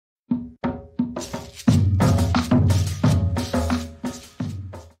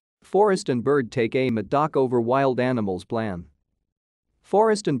Forest and Bird take aim at dock over wild animals plan.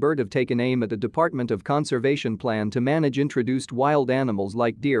 Forest and Bird have taken aim at a Department of Conservation plan to manage introduced wild animals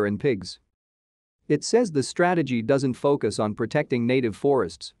like deer and pigs. It says the strategy doesn't focus on protecting native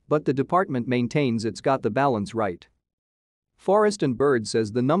forests, but the department maintains it's got the balance right. Forest and Bird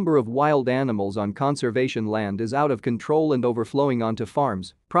says the number of wild animals on conservation land is out of control and overflowing onto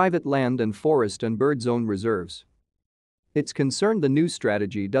farms, private land and Forest and Bird zone reserves. It's concerned the new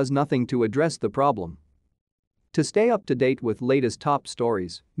strategy does nothing to address the problem. To stay up to date with latest top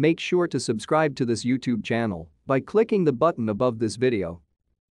stories, make sure to subscribe to this YouTube channel by clicking the button above this video.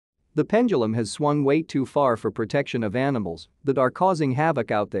 The pendulum has swung way too far for protection of animals that are causing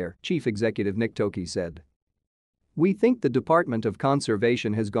havoc out there, Chief Executive Nic Toki said. We think the Department of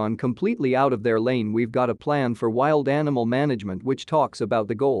Conservation has gone completely out of their lane. We've got a plan for wild animal management which talks about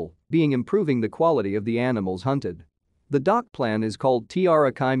the goal being improving the quality of the animals hunted. The DOC plan is called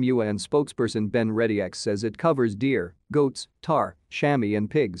Tiara Kaimua and spokesperson Ben Rediex says it covers deer, goats, tar, chamois and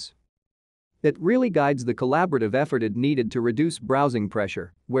pigs. It really guides the collaborative effort needed to reduce browsing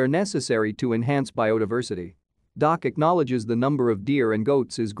pressure where necessary to enhance biodiversity. DOC acknowledges the number of deer and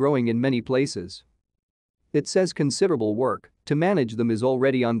goats is growing in many places. It says considerable work to manage them is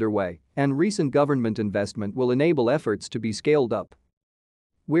already underway and recent government investment will enable efforts to be scaled up.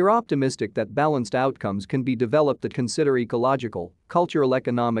 We're optimistic that balanced outcomes can be developed that consider ecological, cultural,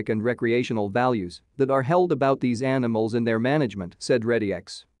 economic and recreational values that are held about these animals and their management, said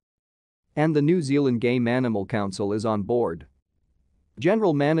Rediex. And the New Zealand Game Animal Council is on board.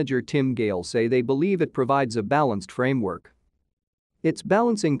 General Manager Tim Gale say they believe it provides a balanced framework. It's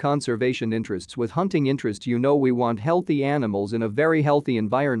balancing conservation interests with hunting interests. We want healthy animals in a very healthy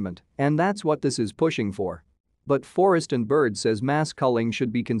environment, and that's what this is pushing for. But Forest and Bird says mass culling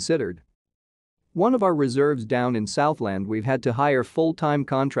should be considered. One of our reserves down in Southland we've had to hire full-time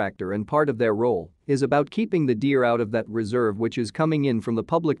contractor and part of their role is about keeping the deer out of that reserve which is coming in from the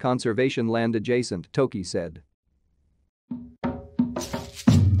public conservation land adjacent, Toki said.